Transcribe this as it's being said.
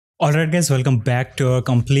Alright guys, welcome back to our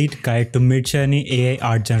complete guide to MidJourney AI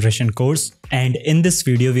art generation course. And in this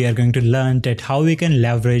video, we are going to learn that how we can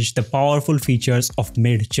leverage the powerful features of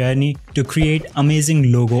MidJourney to create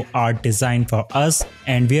amazing logo art design for us.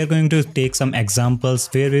 And we are going to take some examples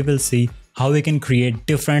where we will see how we can create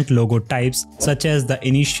different logo types such as the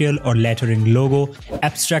initial or lettering logo,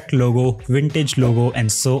 abstract logo, vintage logo,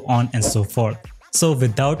 and so on and so forth. So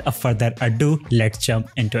without a further ado, let's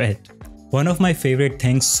jump into it. One of my favorite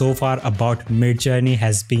things so far about MidJourney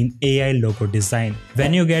has been AI logo design.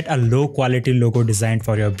 When you get a low quality logo design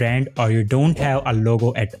for your brand or you don't have a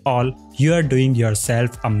logo at all, you are doing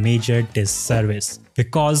yourself a major disservice.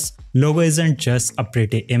 Because logo isn't just a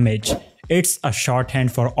pretty image. It's a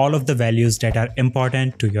shorthand for all of the values that are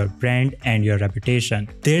important to your brand and your reputation.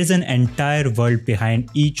 There is an entire world behind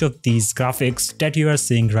each of these graphics that you are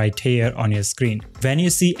seeing right here on your screen. When you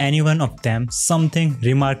see any one of them, something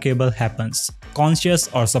remarkable happens. Conscious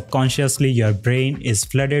or subconsciously, your brain is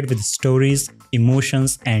flooded with stories,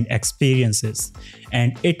 emotions, and experiences.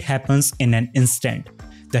 And it happens in an instant.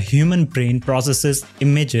 The human brain processes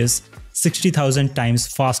images 60,000 times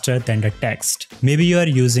faster than the text. Maybe you are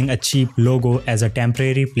using a cheap logo as a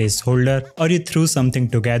temporary placeholder, or you threw something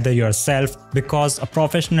together yourself because a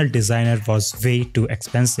professional designer was way too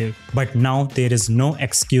expensive. But now there is no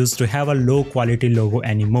excuse to have a low quality logo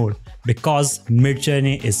anymore because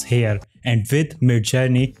MidJourney is here. And with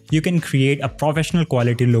MidJourney, you can create a professional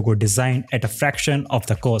quality logo design at a fraction of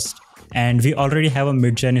the cost. And we already have a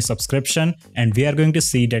MidJourney subscription and we are going to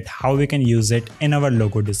see that how we can use it in our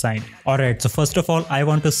logo design. Alright, so first of all, I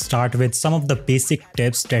want to start with some of the basic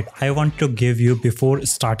tips that I want to give you before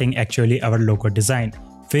starting actually our logo design.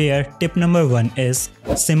 Where tip number 1 is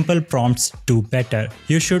simple prompts do better.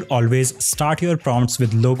 You should always start your prompts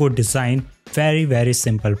with logo design, very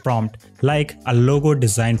simple prompt like a logo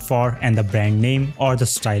design for and the brand name or the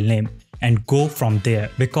style name. And go from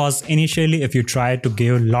there, because initially if you try to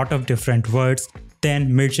give a lot of different words,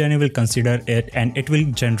 then MidJourney will consider it and it will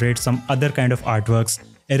generate some other kind of artworks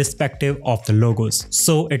irrespective of the logos.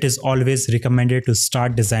 So it is always recommended to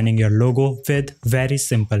start designing your logo with very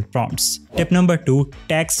simple prompts. Tip number 2,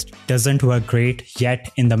 text doesn't work great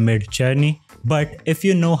yet in the MidJourney. But if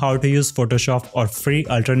you know how to use Photoshop or free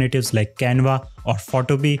alternatives like Canva or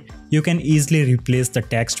Photopea, you can easily replace the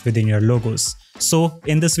text within your logos. So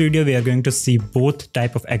in this video, we are going to see both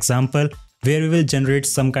type of example where we will generate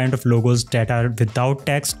some kind of logos that are without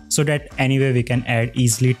text so that anyway we can add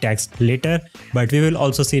easily text later. But we will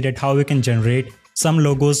also see that how we can generate some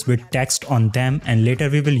logos with text on them, and later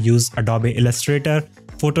we will use Adobe Illustrator,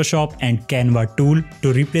 Photoshop and Canva tool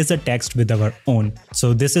to replace the text with our own.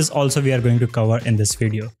 So this is also we are going to cover in this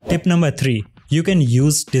video. Tip number 3. You can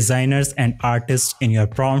use designers and artists in your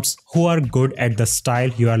prompts who are good at the style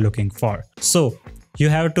you are looking for. So you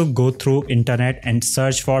have to go through internet and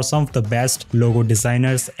search for some of the best logo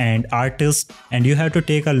designers and artists, and you have to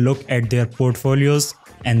take a look at their portfolios.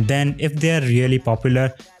 And then if they are really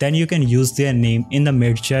popular, then you can use their name in the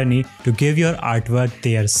MidJourney to give your artwork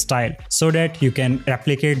their style so that you can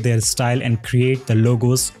replicate their style and create the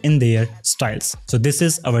logos in their styles. So this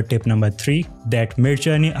is our tip number 3, that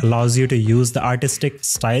MidJourney allows you to use the artistic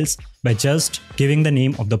styles by just giving the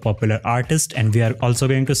name of the popular artist, and we are also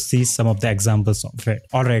going to see some of the examples of it.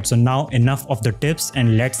 Alright, so now enough of the tips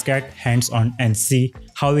and let's get hands on and see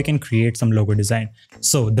how we can create some logo design.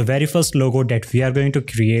 So the very first logo that we are going to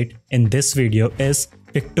create in this video is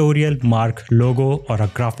pictorial mark logo or a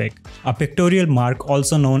graphic. A pictorial mark,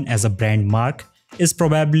 also known as a brand mark, is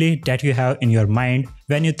probably that you have in your mind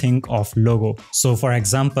when you think of logo. So for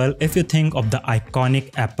example, if you think of the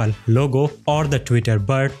iconic Apple logo or the Twitter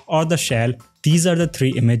bird or the shell, these are the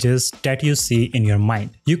 3 images that you see in your mind.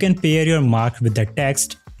 You can pair your mark with the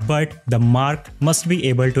text, but the mark must be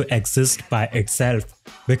able to exist by itself.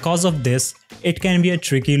 Because of this, it can be a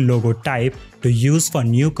tricky logo type to use for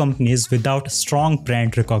new companies without strong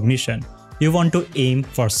brand recognition. You want to aim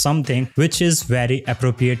for something which is very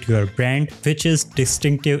appropriate to your brand, which is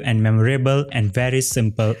distinctive and memorable and very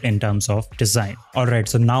simple in terms of design. Alright,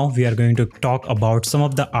 so now we are going to talk about some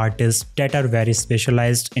of the artists that are very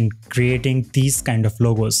specialized in creating these kind of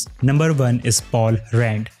logos. Number 1 is Paul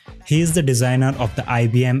Rand. He is the designer of the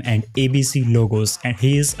IBM and ABC logos, and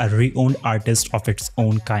he is a re-owned artist of its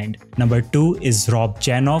own kind. Number 2 is Rob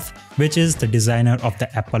Janoff, which is the designer of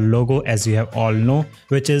the Apple logo, as you have all know,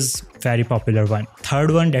 which is very popular one.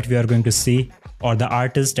 Third one that we are going to see, or the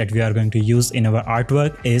artist that we are going to use in our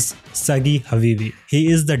artwork, is Sagi Haviv.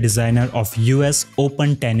 He is the designer of US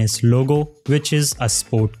Open Tennis logo, which is a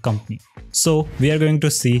sport company. So we are going to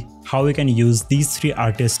see how we can use these three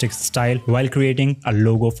artistic style while creating a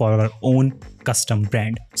logo for our own custom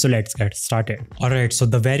brand. So let's get started. Alright, so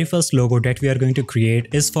the very first logo that we are going to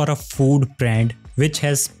create is for a food brand which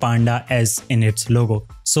has panda as in its logo.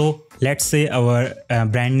 So let's say our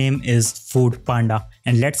brand name is Food Panda,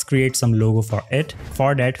 and let's create some logo for it.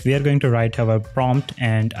 For that, we are going to write our prompt,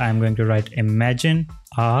 and I'm going to write imagine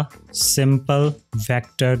a simple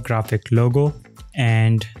vector graphic logo,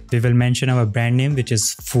 and we will mention our brand name, which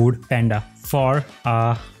is Food Panda, for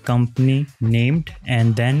a company named,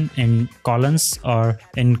 and then in columns or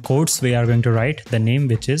in quotes we are going to write the name,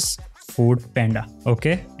 which is Food Panda.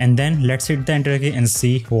 Okay, and then let's hit the enter key and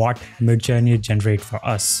see what MidJourney generate for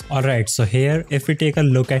us. Alright, so here if we take a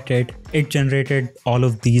look at it, it generated all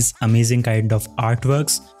of these amazing kind of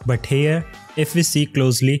artworks. But here if we see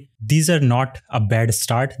closely, these are not a bad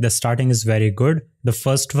start. The starting is very good. The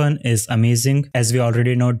first one is amazing. As we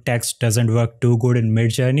already know, text doesn't work too good in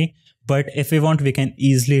MidJourney, but if we want, we can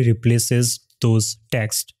easily replace those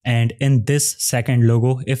text. And in this second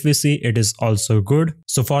logo, if we see, it is also good.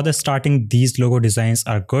 So for the starting, these logo designs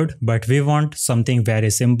are good, but we want something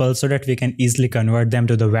very simple so that we can easily convert them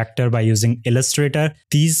to the vector by using Illustrator.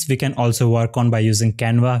 These we can also work on by using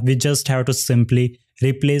Canva. We just have to simply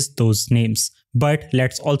replace those names. But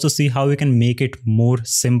let's also see how we can make it more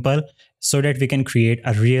simple so that we can create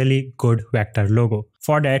a really good vector logo.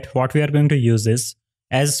 For that, what we are going to use is,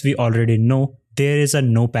 as we already know, there is a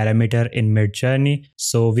no parameter in MidJourney.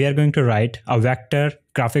 So we are going to write a vector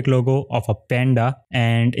graphic logo of a panda,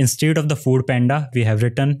 and instead of the food panda, we have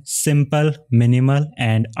written simple, minimal,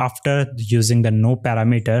 and after using the no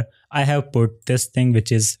parameter, I have put this thing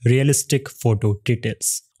which is realistic photo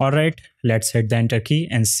details. Alright, let's hit the enter key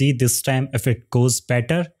and see this time if it goes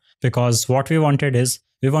better, because what we wanted is,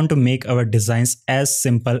 we want to make our designs as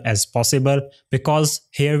simple as possible, because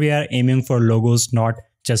here we are aiming for logos, not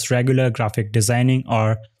just regular graphic designing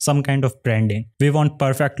or some kind of branding. We want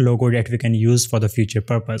perfect logo that we can use for the future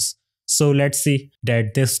purpose. So let's see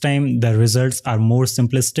that this time the results are more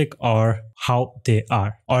simplistic or how they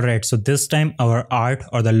are. Alright, so this time our art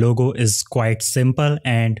or the logo is quite simple,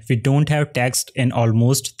 and we don't have text in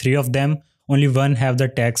almost 3 of them. Only one have the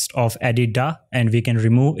text of Adidas, and we can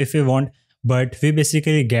remove if we want, but we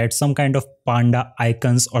basically get some kind of panda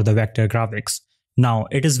icons or the vector graphics. Now,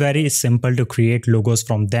 it is very simple to create logos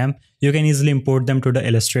from them. You can easily import them to the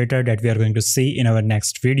Illustrator that we are going to see in our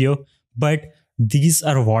next video. But these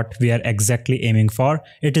are what we are exactly aiming for.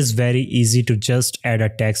 It is very easy to just add a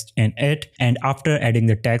text in it, and after adding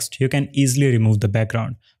the text, you can easily remove the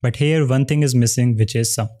background. But here one thing is missing, which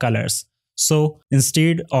is some colors. So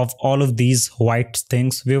instead of all of these white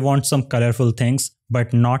things, we want some colorful things,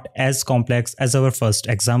 but not as complex as our first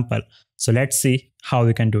example. So let's see how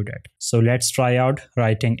we can do that. So let's try out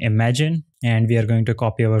writing imagine, and we are going to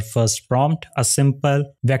copy our first prompt, a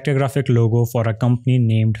simple vector graphic logo for a company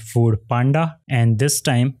named Food Panda. And this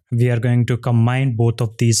time we are going to combine both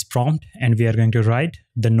of these prompts, and we are going to write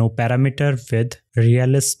the no parameter with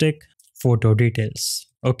realistic photo details.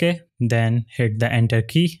 Okay, then hit the enter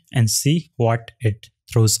key and see what it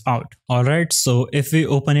throws out. Alright, so if we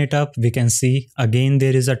open it up, we can see again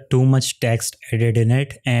there is a too much text added in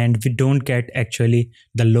it, and we don't get actually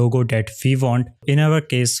the logo that we want. In our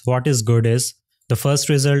case, what is good is the first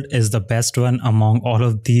result is the best one among all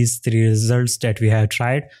of these 3 results that we have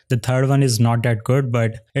tried. The third one is not that good,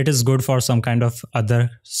 but it is good for some kind of other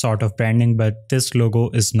sort of branding, but this logo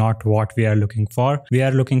is not what we are looking for. We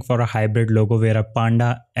are looking for a hybrid logo where a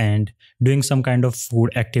panda and doing some kind of food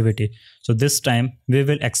activity. So this time we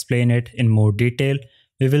will explain it in more detail.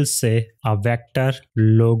 We will say a vector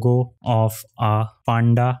logo of a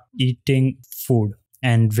panda eating food.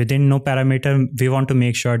 And within no parameter, we want to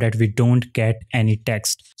make sure that we don't get any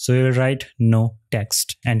text. So we will write no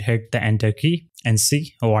text and hit the enter key and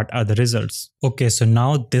see what are the results. Okay, so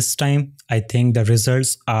now this time I think the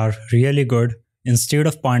results are really good. Instead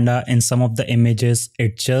of panda in some of the images,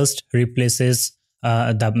 it just replaces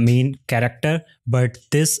the main character, but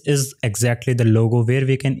this is exactly the logo where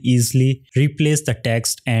we can easily replace the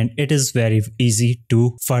text, and it is very easy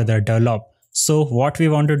to further develop. So what we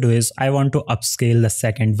want to do is, I want to upscale the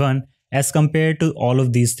second one. As compared to all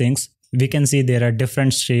of these things, we can see there are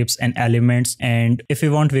different shapes and elements, and if we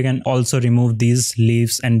want, we can also remove these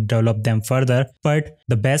leaves and develop them further. But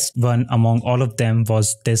the best one among all of them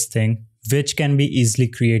was this thing, which can be easily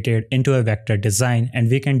created into a vector design,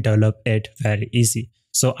 and we can develop it very easy.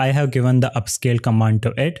 So I have given the upscale command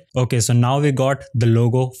to it. Okay, so now we got the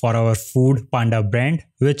logo for our Food Panda brand,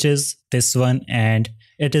 which is this one, and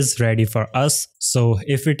it is ready for us. So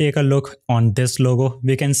if we take a look on this logo,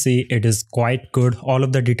 we can see it is quite good. All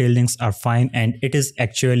of the detailings are fine, and it is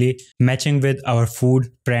actually matching with our food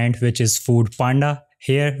brand, which is Food Panda.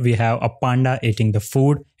 Here we have a panda eating the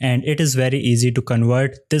food, and it is very easy to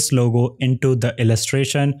convert this logo into the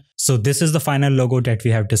illustration. So this is the final logo that we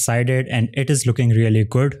have decided, and it is looking really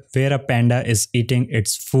good, where a panda is eating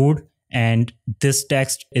its food, and this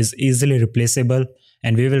text is easily replaceable,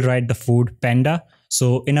 and we will write the food panda.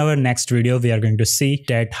 So in our next video, we are going to see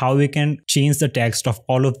that how we can change the text of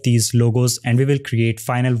all of these logos, and we will create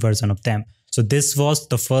final version of them. So this was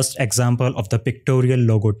the first example of the pictorial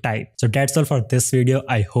logo type. So that's all for this video.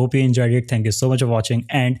 I hope you enjoyed it. Thank you so much for watching,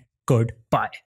 and goodbye.